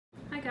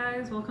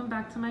guys, welcome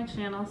back to my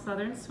channel,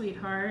 Southern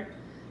Sweetheart.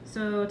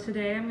 So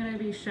today I'm going to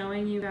be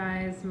showing you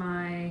guys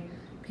my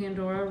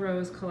Pandora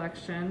Rose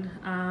collection.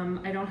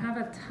 I don't have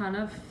a ton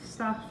of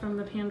stuff from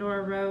the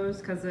Pandora Rose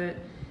because it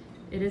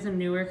is a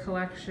newer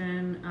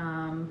collection.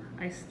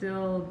 I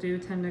still do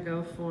tend to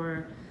go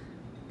for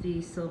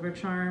the silver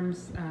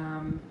charms,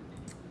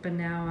 but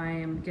now I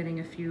am getting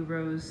a few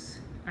rose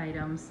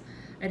items.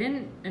 I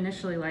didn't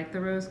initially like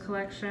the rose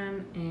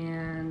collection,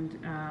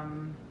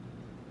 and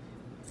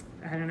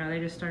I don't know, they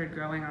just started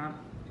growing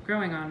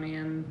on me,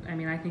 and I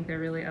mean, I think they're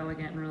really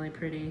elegant and really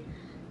pretty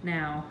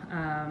now.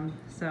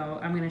 So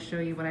I'm going to show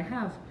you what I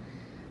have.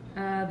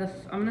 I'm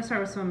going to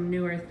start with some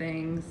newer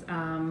things.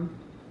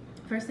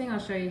 First thing I'll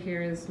show you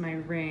here is my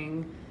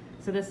ring.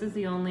 So this is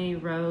the only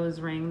rose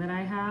ring that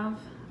I have.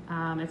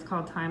 It's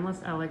called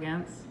Timeless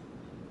Elegance,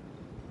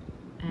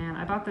 and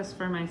I bought this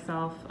for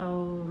myself,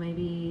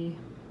 maybe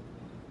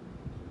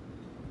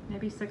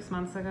 6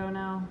 months ago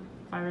now,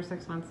 5 or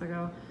 6 months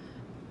ago.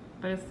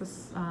 But it's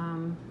this,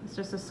 it's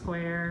just a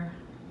square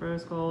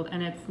rose gold,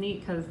 and it's neat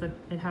because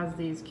it has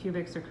these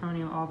cubic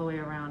zirconium all the way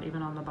around,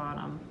 even on the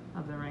bottom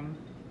of the ring.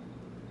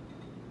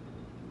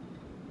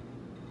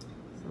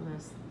 So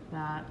there's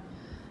that.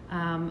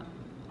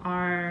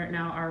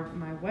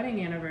 My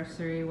wedding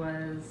anniversary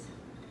was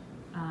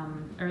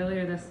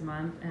earlier this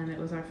month, and it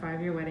was our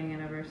 5-year wedding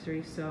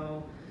anniversary.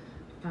 So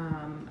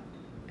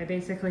I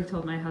basically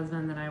told my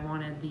husband that I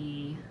wanted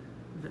the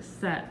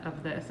set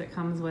of this. It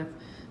comes with,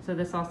 so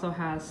this also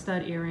has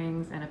stud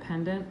earrings and a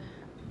pendant,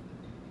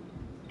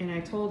 and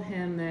I told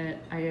him that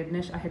I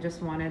had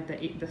just wanted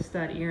the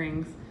stud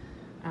earrings,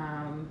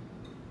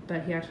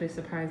 but he actually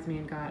surprised me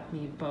and got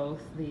me both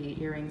the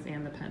earrings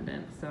and the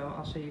pendant, so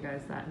I'll show you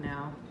guys that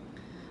now.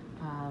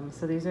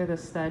 So these are the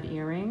stud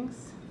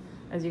earrings.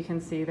 As you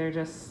can see, they're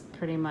just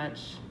pretty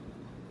much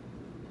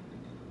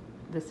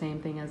the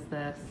same thing as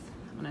this.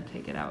 I'm gonna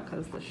take it out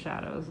because the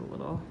shadow is a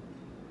little.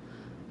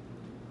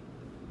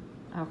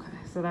 Okay,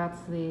 so that's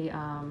the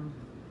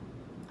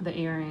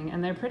earring,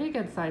 and they're pretty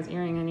good size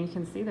earring, and you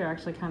can see they're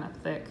actually kind of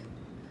thick.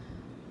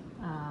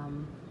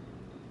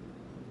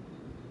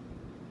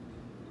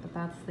 But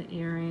that's the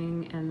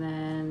earring, and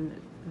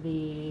then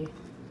the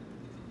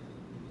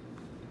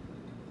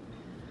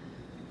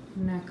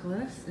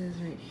necklace is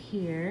right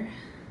here,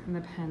 and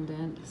the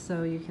pendant.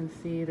 So you can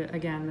see that,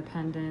 again, the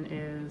pendant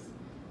is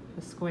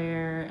the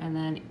square, and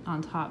then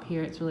on top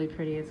here it's really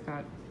pretty. It's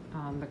got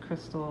the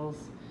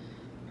crystals,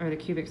 or the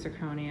cubic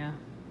zirconia.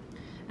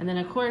 And then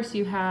of course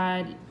you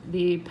had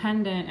the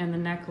pendant and the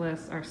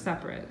necklace are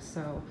separate.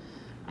 So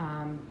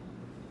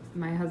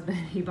my husband,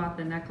 he bought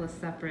the necklace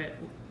separate,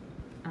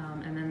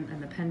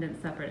 and the pendant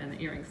separate, and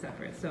the earrings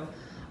separate. So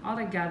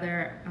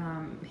altogether,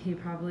 he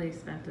probably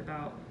spent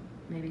about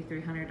maybe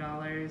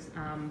 $300.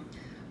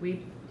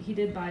 He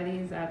did buy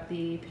these at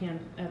the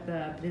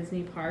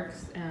Disney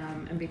parks,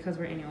 and because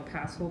we're annual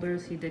pass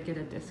holders, he did get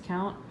a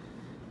discount.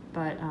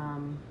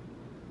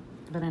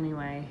 But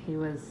anyway,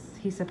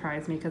 he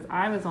surprised me because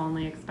I was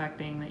only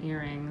expecting the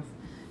earrings,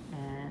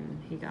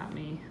 and he got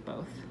me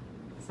both.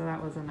 So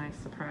that was a nice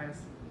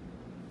surprise.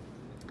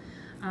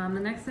 The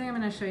next thing I'm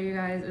going to show you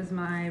guys is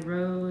my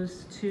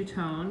rose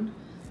two-tone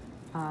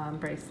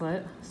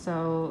bracelet.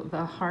 So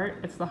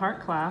it's the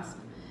heart clasp,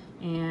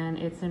 and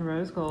it's in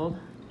rose gold,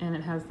 and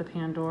it has the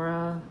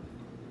Pandora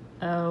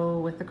O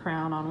with the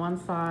crown on one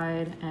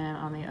side, and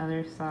on the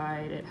other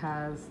side it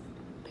has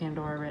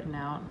Pandora written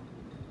out.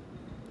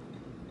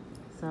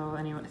 So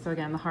anyway, so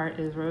again, the heart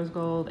is rose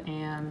gold,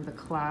 and the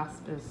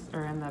clasp is,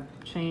 and the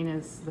chain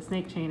is, the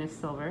snake chain is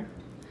silver.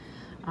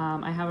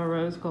 I have a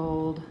rose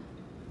gold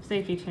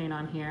safety chain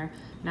on here.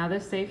 Now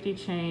this safety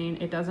chain,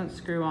 it doesn't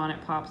screw on,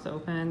 it pops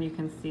open. You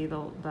can see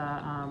the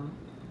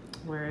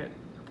where it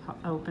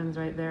opens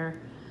right there.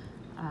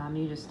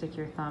 You just stick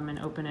your thumb and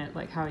open it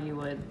like how you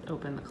would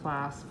open the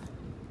clasp.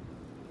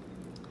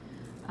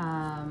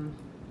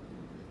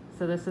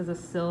 So this is a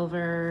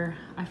silver,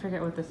 I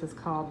forget what this is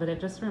called, but it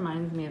just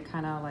reminds me of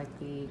kind of like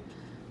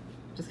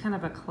just kind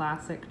of a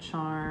classic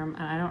charm.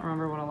 And I don't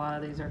remember what a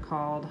lot of these are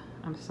called,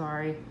 I'm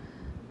sorry.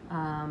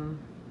 But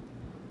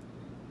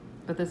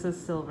this is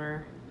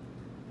silver.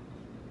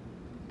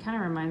 Kind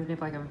of reminds me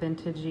of like a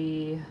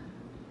vintagey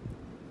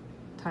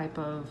type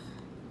of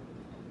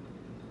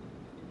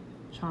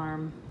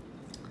charm.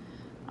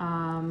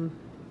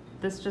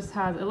 This just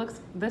has,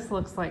 this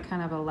looks like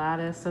kind of a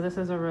lattice. So this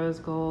is a rose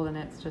gold, and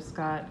it's just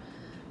got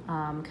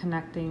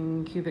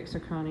connecting cubic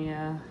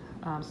zirconia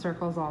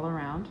circles all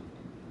around.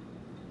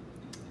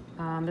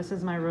 This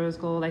is my rose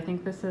gold. I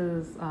think this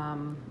is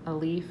a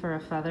leaf or a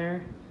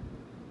feather.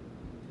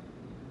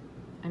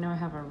 I know I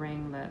have a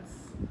ring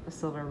that's a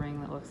silver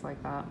ring that looks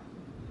like that.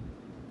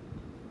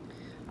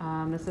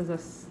 This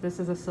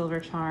is a silver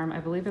charm. I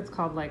believe it's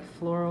called like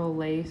floral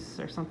lace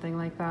or something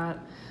like that.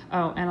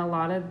 Oh, and a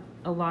lot of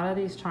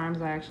these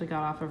charms I actually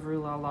got off of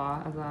Rue La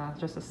La as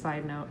just a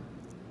side note.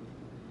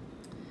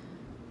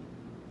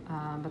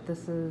 But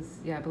this is,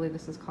 yeah, I believe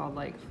this is called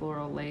like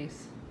floral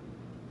lace.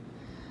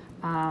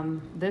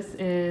 This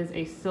is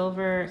a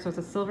silver, so it's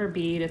a silver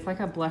bead. It's like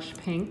a blush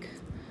pink.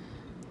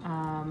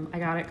 I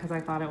got it because I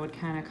thought it would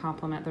kind of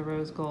complement the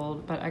rose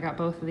gold, but I got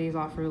both of these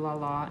off Rue La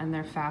La, and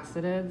they're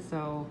faceted,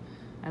 so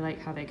I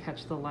like how they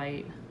catch the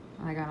light.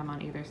 I got them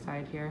on either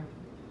side here.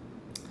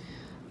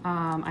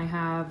 I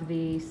have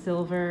the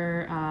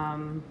silver,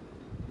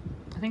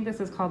 I think this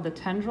is called the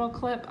tendril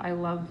clip. I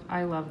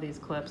love these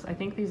clips. I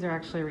think these are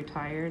actually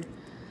retired,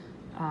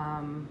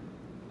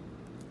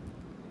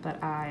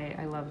 but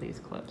I love these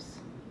clips.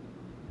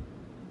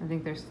 I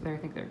think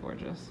they're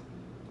gorgeous.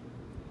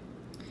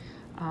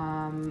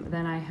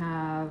 Then I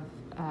have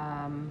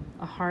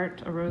a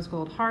heart, a rose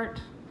gold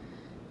heart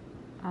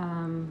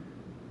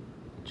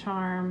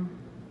charm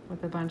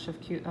with a bunch of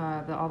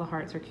all the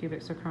hearts are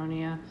cubic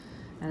zirconia,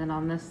 and then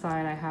on this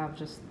side I have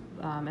just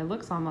it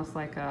looks almost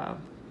like a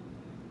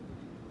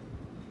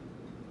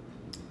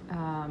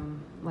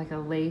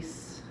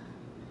lace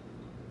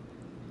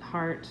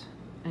heart.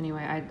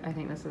 Anyway, I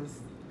think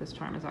this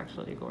charm is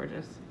actually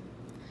gorgeous.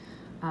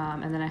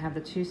 And then I have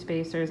the two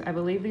spacers. I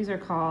believe these are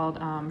called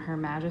Her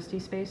Majesty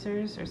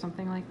spacers or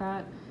something like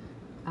that.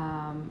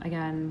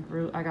 Again,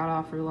 I got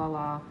off Rue La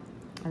La.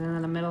 And then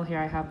in the middle here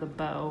I have the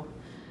bow,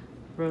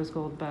 rose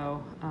gold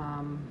bow.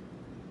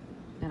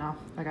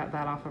 I got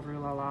that off of Rue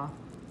La La.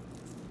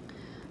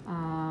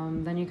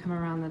 Then you come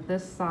around to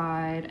this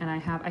side and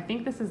I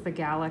think this is the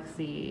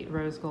Galaxy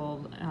rose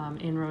gold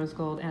in rose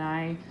gold, and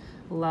I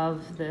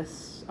love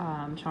this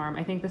charm.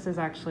 I think this is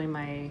actually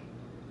my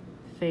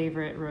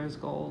favorite rose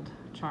gold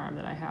charm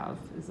that I have,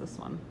 is this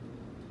one.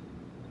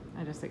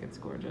 I just think it's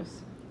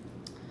gorgeous.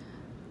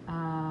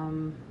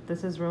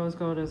 This is rose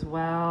gold as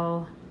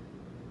well.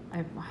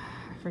 I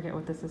forget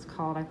what this is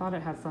called. I thought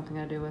it had something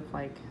to do with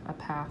like a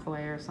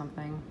pathway or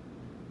something.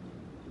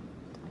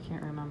 I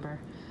can't remember.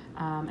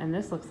 And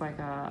this looks like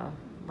a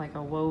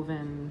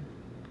woven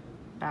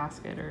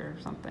basket or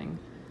something.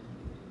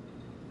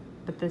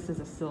 But this is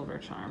a silver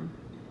charm.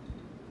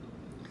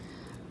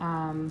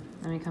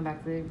 Let me come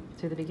back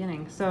to the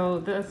beginning. So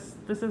this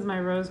is my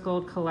rose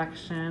gold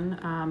collection.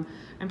 I'm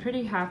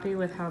pretty happy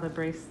with how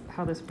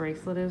this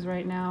bracelet is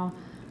right now.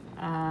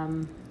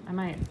 I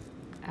might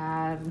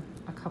add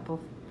a couple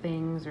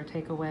things or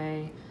take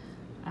away,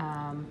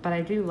 but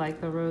I do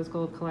like the rose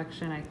gold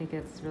collection. I think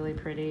it's really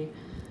pretty.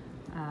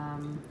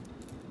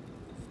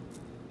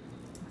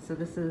 So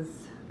this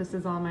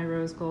is all my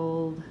rose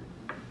gold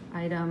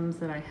items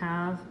that I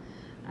have.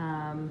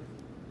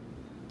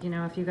 You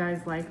know, if you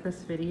guys like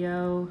this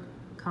video,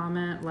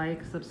 comment,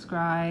 like,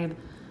 subscribe,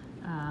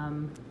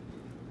 and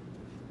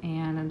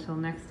until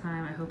next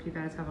time, I hope you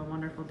guys have a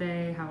wonderful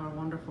day, have a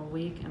wonderful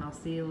week, and I'll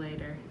see you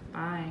later.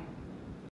 Bye.